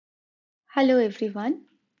Hello everyone.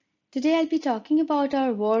 Today I'll be talking about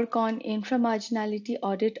our work on inframarginality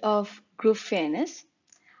audit of group fairness.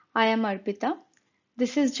 I am Arpita.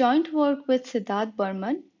 This is joint work with Siddharth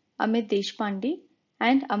Barman, Amit Deshpande,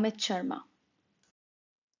 and Amit Sharma.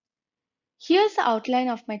 Here's the outline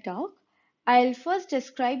of my talk. I'll first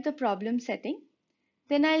describe the problem setting,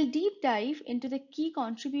 then I'll deep dive into the key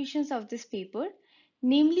contributions of this paper,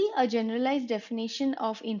 namely a generalized definition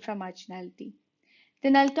of inframarginality.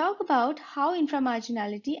 Then I'll talk about how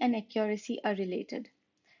inframarginality and accuracy are related.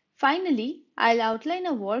 Finally, I'll outline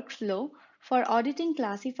a workflow for auditing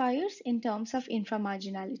classifiers in terms of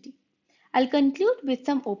inframarginality. I'll conclude with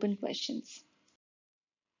some open questions.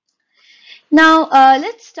 Now,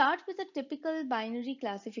 let's start with a typical binary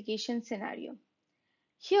classification scenario.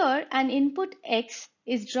 Here, an input X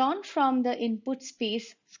is drawn from the input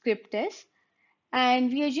space script S,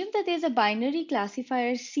 and we assume that there's a binary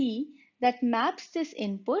classifier C that maps this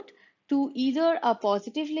input to either a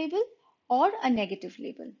positive label or a negative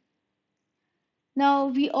label. Now,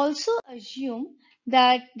 we also assume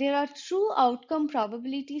that there are true outcome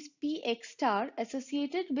probabilities Px star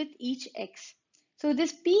associated with each X. So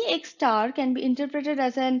this Px star can be interpreted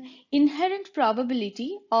as an inherent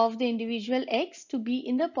probability of the individual X to be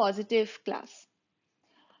in the positive class.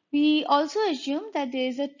 We also assume that there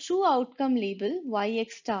is a true outcome label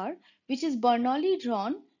Yx star, which is Bernoulli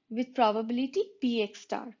drawn with probability Px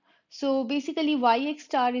star. So basically Yx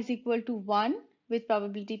star is equal to 1 with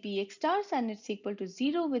probability Px stars, and it's equal to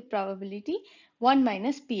 0 with probability 1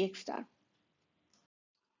 minus Px star.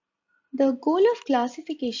 The goal of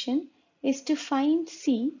classification is to find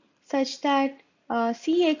C such that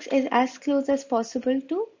Cx is as close as possible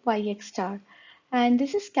to Yx star. And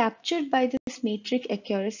this is captured by this metric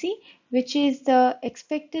accuracy, which is the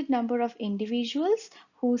expected number of individuals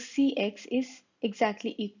whose Cx is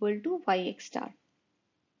exactly equal to Yx star.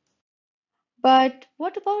 But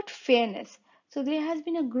what about fairness? So there has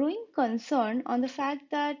been a growing concern on the fact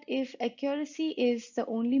that if accuracy is the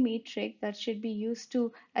only metric that should be used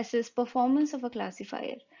to assess performance of a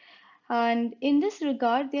classifier. And in this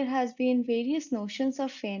regard, there has been various notions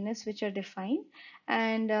of fairness which are defined.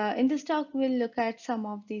 And in this talk, we'll look at some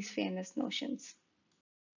of these fairness notions.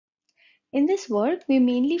 In this work, we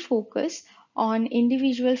mainly focus on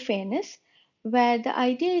individual fairness, where the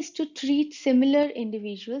idea is to treat similar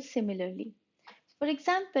individuals similarly. For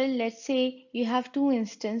example, let's say you have two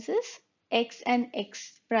instances, x and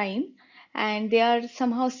x prime, and they are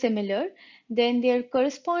somehow similar, then their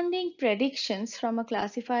corresponding predictions from a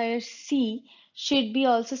classifier C should be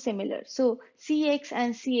also similar. So Cx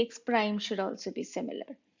and Cx prime should also be similar.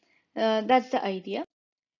 That's the idea.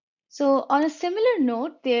 So on a similar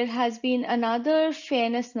note, there has been another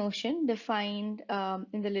fairness notion defined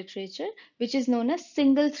in the literature, which is known as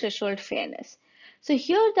single threshold fairness. So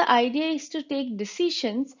here the idea is to take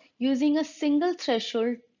decisions using a single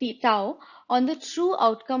threshold tau on the true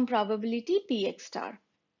outcome probability Px star.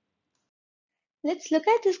 Let's look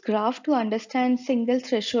at this graph to understand single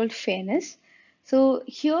threshold fairness. So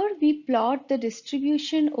here we plot the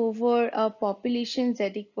distribution over a population z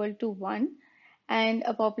equal to 1 and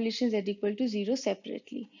a population z equal to 0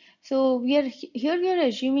 separately. So we are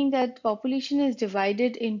assuming that population is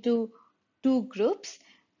divided into two groups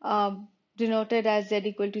denoted as z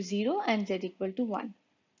equal to 0 and z equal to 1.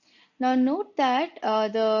 Now note that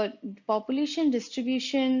the population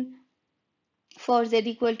distribution for z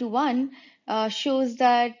equal to 1 shows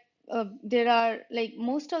that there are like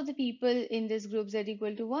most of the people in this group z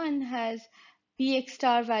equal to 1 has px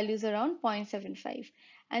star values around 0.75,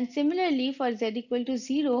 and similarly for z equal to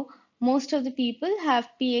 0 most of the people have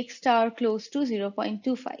px star close to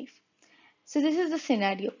 0.25. So this is the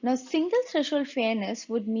scenario. Now, single threshold fairness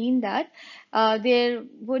would mean that there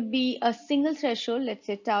would be a single threshold, let's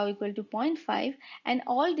say tau equal to 0.5, and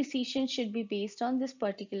all decisions should be based on this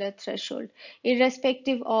particular threshold,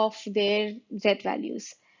 irrespective of their Z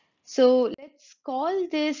values. So let's call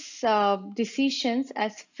this decisions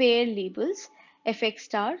as fair labels, fx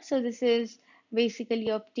star. So this is basically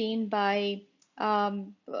obtained by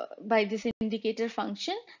this indicator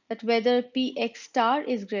function, that whether px star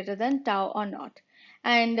is greater than tau or not.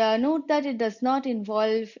 And note that it does not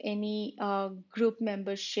involve any group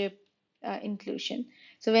membership inclusion.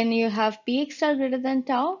 So when you have px star greater than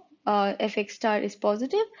tau, fx star is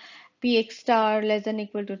positive. Px star less than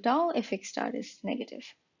equal to tau, fx star is negative.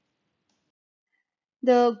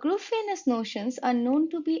 The group fairness notions are known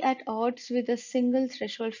to be at odds with a single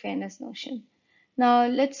threshold fairness notion. Now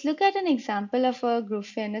let's look at an example of a group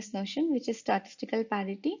fairness notion, which is statistical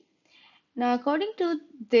parity. Now, according to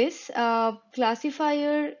this,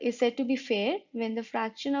 classifier is said to be fair when the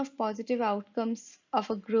fraction of positive outcomes of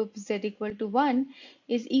a group Z equal to 1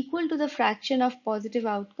 is equal to the fraction of positive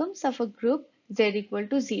outcomes of a group Z equal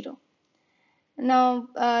to 0. Now,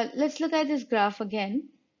 let's look at this graph again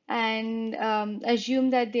and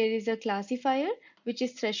assume that there is a classifier which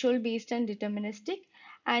is threshold based and deterministic,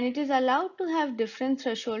 and it is allowed to have different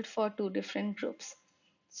threshold for two different groups.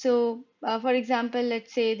 So, for example,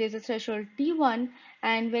 let's say there's a threshold T1,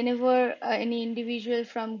 and whenever any individual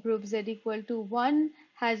from group Z equal to 1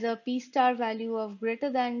 has a P star value of greater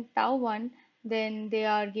than tau 1, then they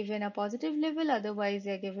are given a positive label, otherwise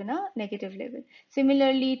they are given a negative label.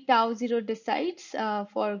 Similarly, tau 0 decides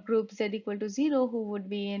for group Z equal to 0 who would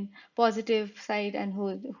be in positive side and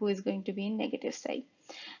who is going to be in negative side.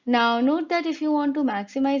 Now, note that if you want to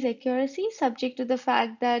maximize accuracy, subject to the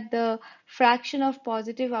fact that the fraction of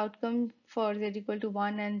positive outcome for Z equal to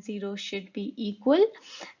 1 and 0 should be equal,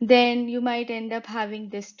 then you might end up having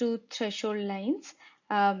these two threshold lines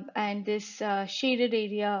and this shaded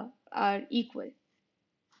area are equal.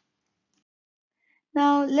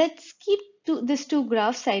 Now let's keep these two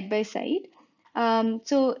graphs side by side.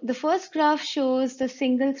 So the first graph shows the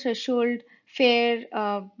single threshold fair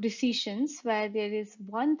decisions where there is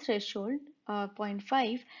one threshold, zero point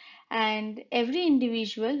 0.5, and every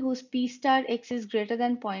individual whose P star X is greater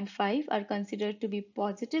than 0.5 are considered to be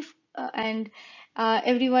positive and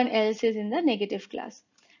everyone else is in the negative class.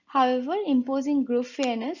 However, imposing group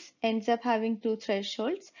fairness ends up having two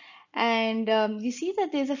thresholds, and you see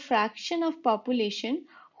that there's a fraction of population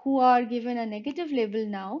who are given a negative label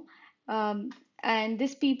now, um, and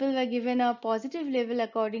these people were given a positive label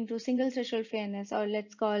according to single threshold fairness, or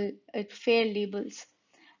let's call it fair labels.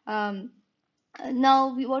 Um,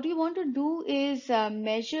 Now, what we want to do is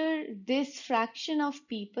measure this fraction of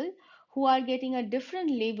people who are getting a different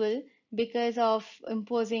label because of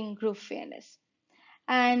imposing group fairness.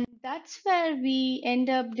 And that's where we end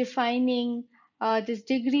up defining this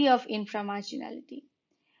degree of inframarginality.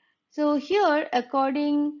 So here,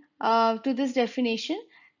 according to this definition,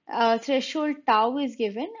 threshold tau is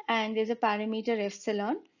given and there's a parameter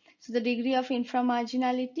epsilon. So the degree of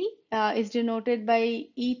inframarginality is denoted by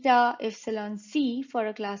eta epsilon c for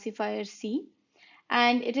a classifier C,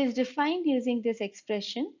 and it is defined using this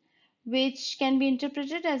expression, which can be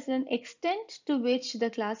interpreted as an extent to which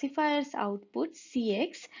the classifier's outputs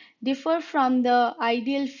Cx differ from the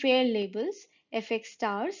ideal fair labels Fx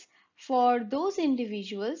stars for those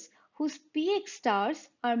individuals whose Px stars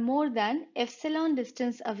are more than epsilon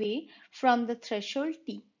distance away from the threshold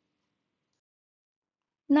T.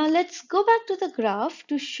 Now let's go back to the graph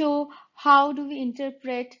to show how do we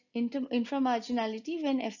interpret inframarginality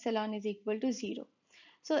when epsilon is equal to 0.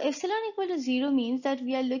 So epsilon equal to 0 means that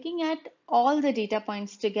we are looking at all the data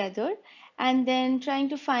points together and then trying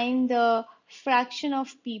to find the fraction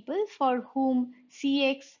of people for whom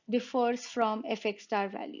Cx differs from Fx star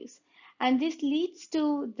values. And this leads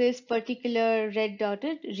to this particular red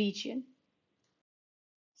dotted region.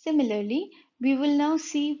 Similarly, we will now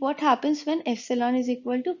see what happens when epsilon is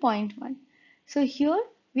equal to zero point 0.1. So here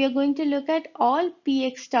we are going to look at all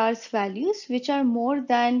px stars values which are more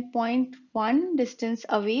than zero point 0.1 distance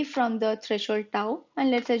away from the threshold tau,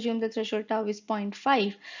 and let's assume the threshold tau is zero point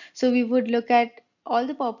 0.5. So we would look at all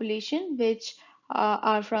the population which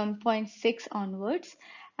are from zero point 0.6 onwards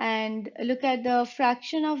and look at the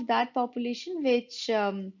fraction of that population which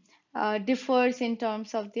differs in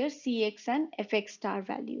terms of their Cx and Fx star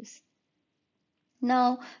values.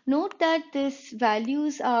 Now, note that these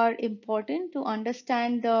values are important to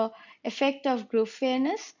understand the effect of group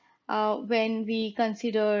fairness when we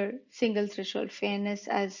consider single threshold fairness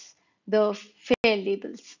as the fair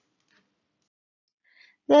labels.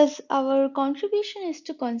 Thus, our contribution is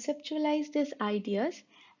to conceptualize these ideas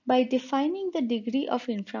by defining the degree of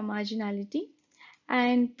inframarginality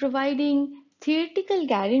and providing theoretical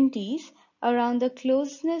guarantees around the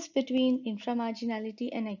closeness between inframarginality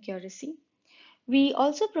and accuracy. We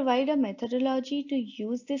also provide a methodology to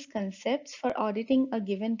use these concepts for auditing a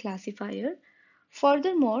given classifier.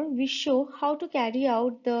 Furthermore, we show how to carry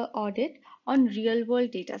out the audit on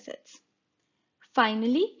real-world datasets.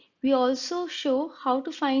 Finally, we also show how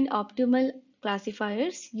to find optimal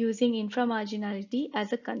classifiers using inframarginality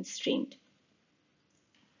as a constraint.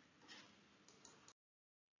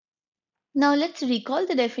 Now let's recall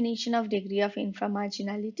the definition of degree of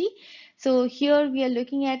inframarginality. So here we are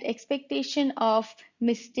looking at expectation of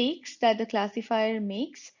mistakes that the classifier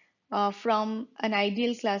makes from an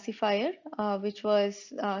ideal classifier which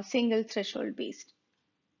was single threshold based.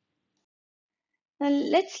 Now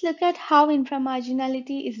let's look at how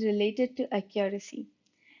inframarginality is related to accuracy.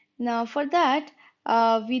 Now for that,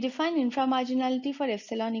 we define inframarginality for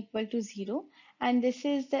epsilon equal to 0, and this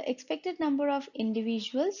is the expected number of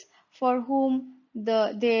individuals for whom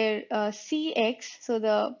their Cx, so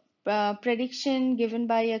the prediction given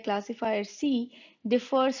by a classifier C,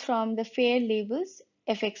 differs from the fair labels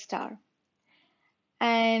Fx star.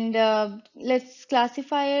 And let's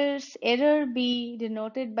classifier's error be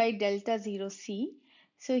denoted by delta 0C.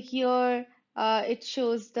 So here it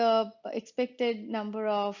shows the expected number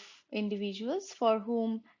of individuals for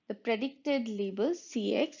whom the predicted label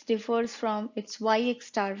Cx differs from its Yx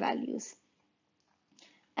star values.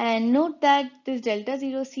 And note that this delta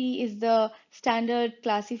 0C is the standard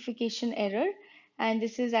classification error, and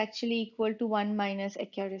this is actually equal to 1 minus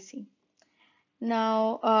accuracy.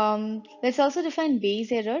 Now, let's also define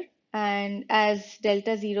Bayes error and as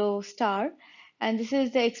delta 0 star. And this is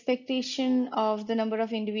the expectation of the number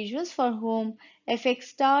of individuals for whom Fx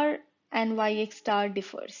star and Yx star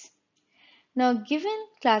differs. Now, given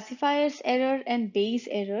classifier's error and Bayes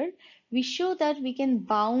error, we show that we can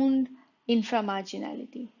bound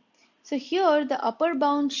inframarginality. So here the upper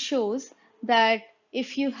bound shows that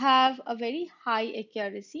if you have a very high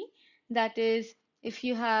accuracy, that is, if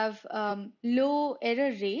you have low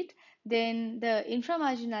error rate, then the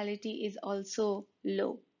inframarginality is also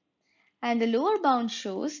low. And the lower bound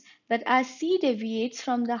shows that as C deviates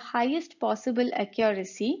from the highest possible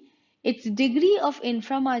accuracy, its degree of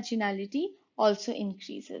inframarginality also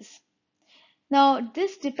increases. Now,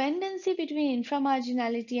 this dependency between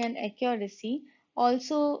inframarginality and accuracy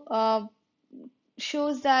also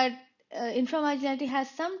shows that inframarginality has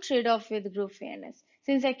some trade-off with group fairness,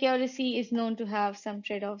 since accuracy is known to have some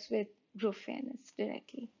trade-offs with group fairness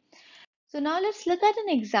directly. So now let's look at an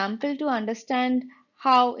example to understand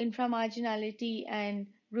how inframarginality and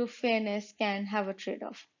group fairness can have a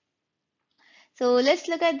trade-off. So let's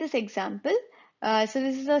look at this example. So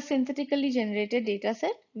this is a synthetically generated data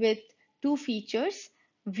set with two features,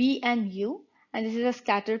 V and U, and this is a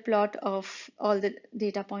scatter plot of all the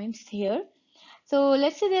data points here. So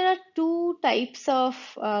let's say there are two types of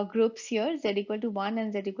groups here, Z equal to 1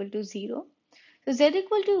 and Z equal to 0. So Z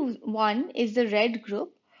equal to 1 is the red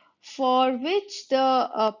group for which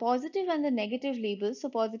the positive and the negative labels, so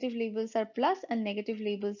positive labels are plus and negative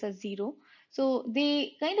labels are 0. So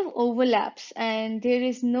they kind of overlaps and there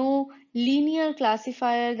is no linear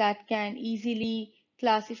classifier that can easily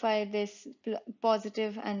classify this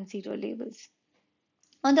positive and 0 labels.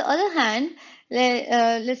 On the other hand,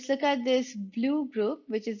 let's look at this blue group,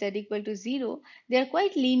 which is Z equal to 0. They are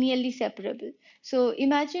quite linearly separable. So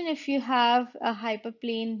imagine if you have a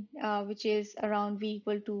hyperplane which is around V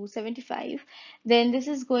equal to 75, then this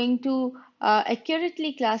is going to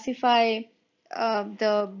accurately classify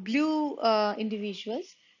the blue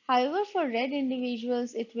individuals. However, for red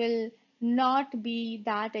individuals, it will not be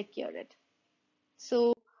that accurate.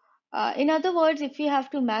 So in other words, if we have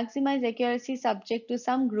to maximize accuracy subject to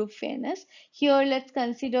some group fairness, here let's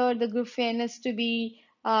consider the group fairness to be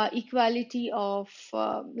equality of,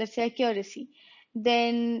 let's say, accuracy.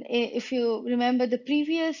 Then if you remember the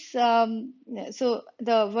previous, so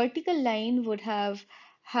the vertical line would have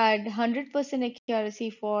had 100% accuracy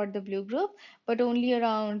for the blue group, but only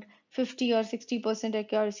around 50 or 60%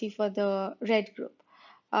 accuracy for the red group.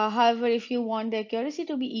 However, if you want the accuracy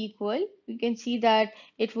to be equal, you can see that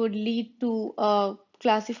it would lead to a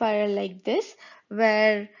classifier like this,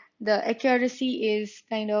 where the accuracy is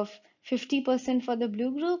kind of 50% for the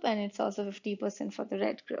blue group and it's also 50% for the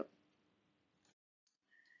red group.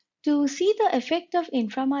 To see the effect of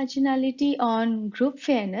inframarginality on group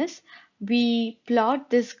fairness, we plot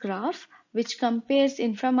this graph which compares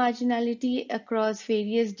inframarginality across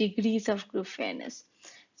various degrees of group fairness.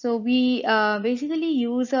 So we basically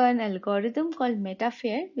use an algorithm called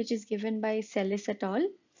MetaFair, which is given by Sellis et al.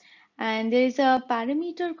 And there is a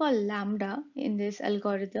parameter called lambda in this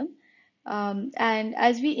algorithm. And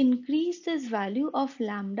as we increase this value of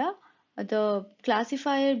lambda, the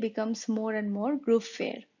classifier becomes more and more group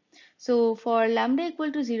fair. So for lambda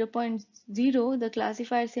equal to 0.0, the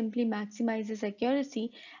classifier simply maximizes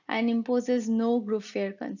accuracy and imposes no group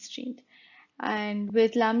fair constraint. And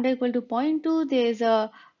with lambda equal to zero point 0.2, there is a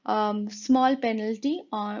small penalty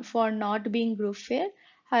for not being group fair.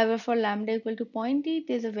 However, for lambda equal to 0.8,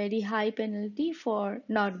 there's a very high penalty for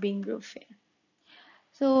not being group fair.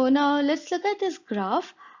 So now let's look at this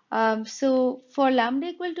graph. So for lambda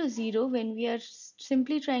equal to 0, when we are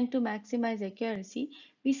simply trying to maximize accuracy,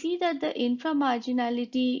 we see that the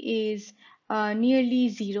inframarginality is nearly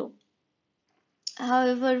 0.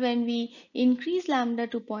 However, when we increase lambda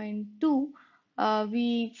to 0.2,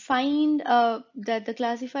 we find that the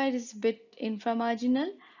classifier is a bit inframarginal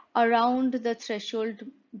around the threshold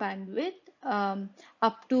bandwidth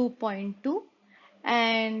up to zero point 0.2,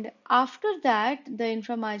 and after that the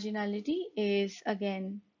inframarginality is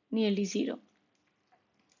again nearly zero.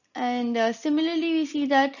 And similarly, we see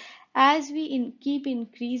that as we keep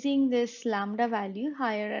increasing this lambda value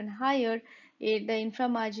higher and higher, the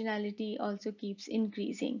inframarginality also keeps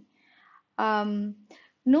increasing. Um,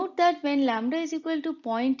 Note that when lambda is equal to zero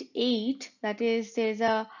point 0.8, that is, there's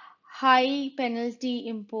a high penalty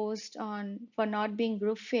imposed on for not being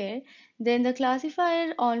group fair, then the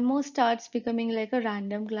classifier almost starts becoming like a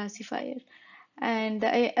random classifier. And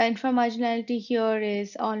the inframarginality here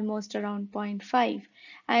is almost around zero point 0.5.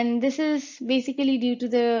 And this is basically due to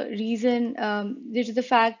the reason, due to the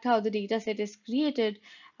fact how the data set is created.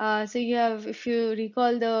 So you have, if you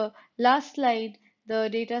recall the last slide, the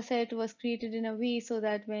data set was created in a way so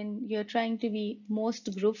that when you're trying to be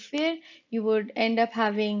most group fair, you would end up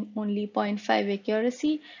having only zero point 0.5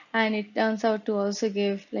 accuracy, and it turns out to also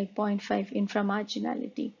give like zero point 0.5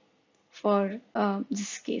 inframarginality for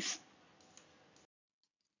this case.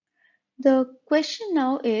 The question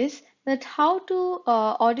now is that how to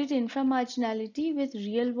audit inframarginality with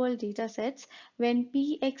real-world data sets when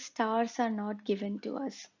Px stars are not given to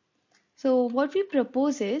us. So what we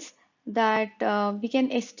propose is that we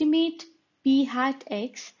can estimate P hat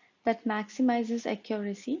x that maximizes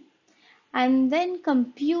accuracy, and then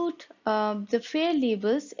compute the fair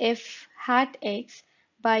labels f hat x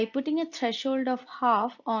by putting a threshold of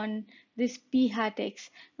half on this p hat x.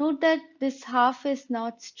 Note that this half is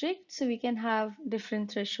not strict, so we can have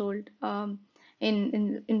different threshold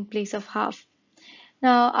in place of half.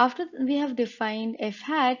 Now, after we have defined f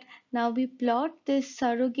hat, now we plot this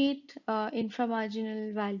surrogate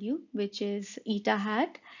inframarginal value, which is eta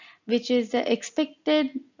hat, which is the expected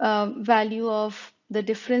value of the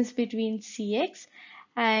difference between Cx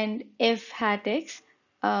and f hat x.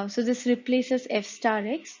 So this replaces f star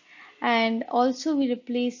x, and also we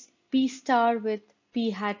replace p star with p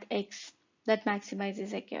hat x that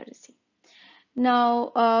maximizes accuracy.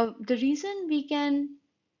 Now, the reason we can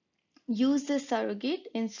use this surrogate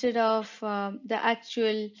instead of the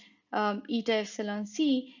actual eta epsilon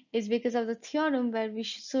c is because of the theorem where we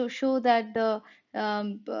show that the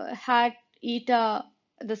hat eta,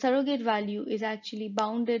 the surrogate value is actually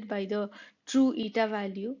bounded by the true eta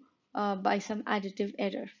value by some additive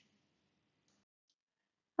error.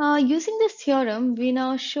 Using this theorem, we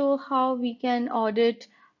now show how we can audit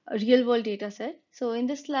a real-world data set. So in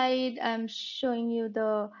this slide, I'm showing you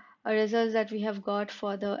the results that we have got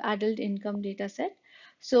for the adult income data set.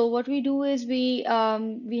 So what we do is we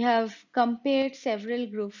have compared several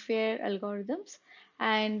group fair algorithms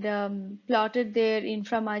and plotted their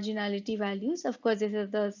inframarginality values. Of course, these are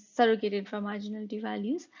the surrogate inframarginality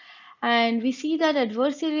values. And we see that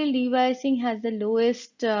adversarial debiasing has the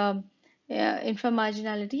lowest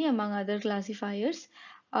inframarginality among other classifiers,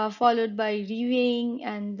 followed by reweighing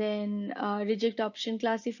and then reject option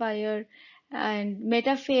classifier, and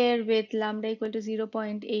metafair with lambda equal to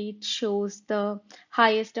 0.8 shows the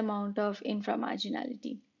highest amount of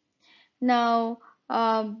inframarginality. Now,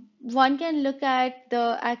 one can look at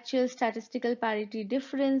the actual statistical parity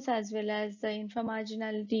difference as well as the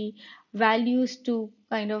inframarginality values to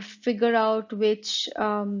kind of figure out which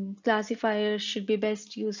classifier should be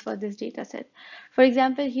best used for this data set. For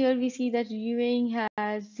example, here we see that reweighing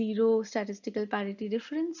has zero statistical parity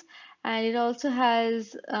difference, and it also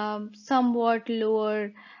has somewhat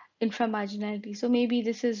lower inframarginality. So maybe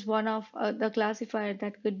this is one of the classifier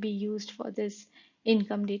that could be used for this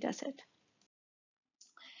income data set.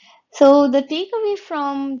 So the takeaway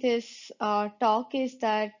from this talk is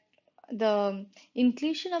that the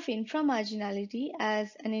inclusion of inframarginality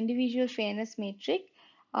as an individual fairness metric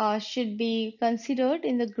should be considered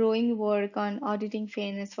in the growing work on auditing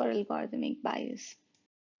fairness for algorithmic bias.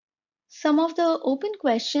 Some of the open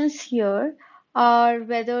questions here are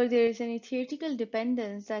whether there is any theoretical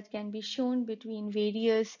dependence that can be shown between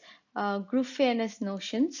various group fairness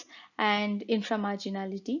notions and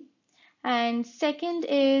inframarginality. And second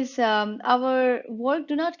is our work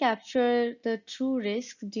do not capture the true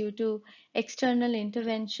risk due to external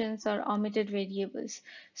interventions or omitted variables.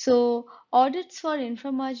 So audits for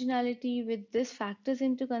inframarginality with these factors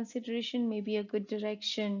into consideration may be a good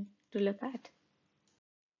direction to look at.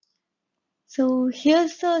 So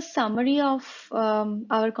here's the summary of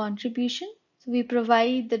our contribution. So we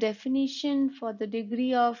provide the definition for the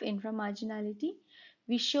degree of inframarginality.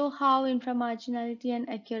 We show how inframarginality and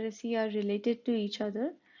accuracy are related to each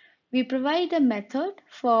other. We provide a method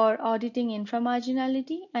for auditing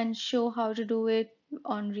inframarginality and show how to do it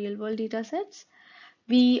on real-world data sets.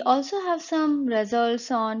 We also have some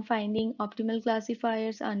results on finding optimal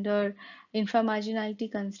classifiers under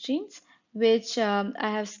inframarginality constraints, which I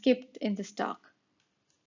have skipped in this talk.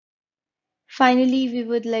 Finally, we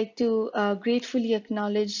would like to gratefully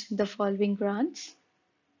acknowledge the following grants.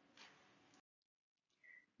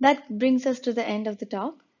 That brings us to the end of the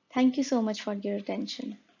talk. Thank you so much for your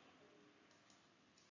attention.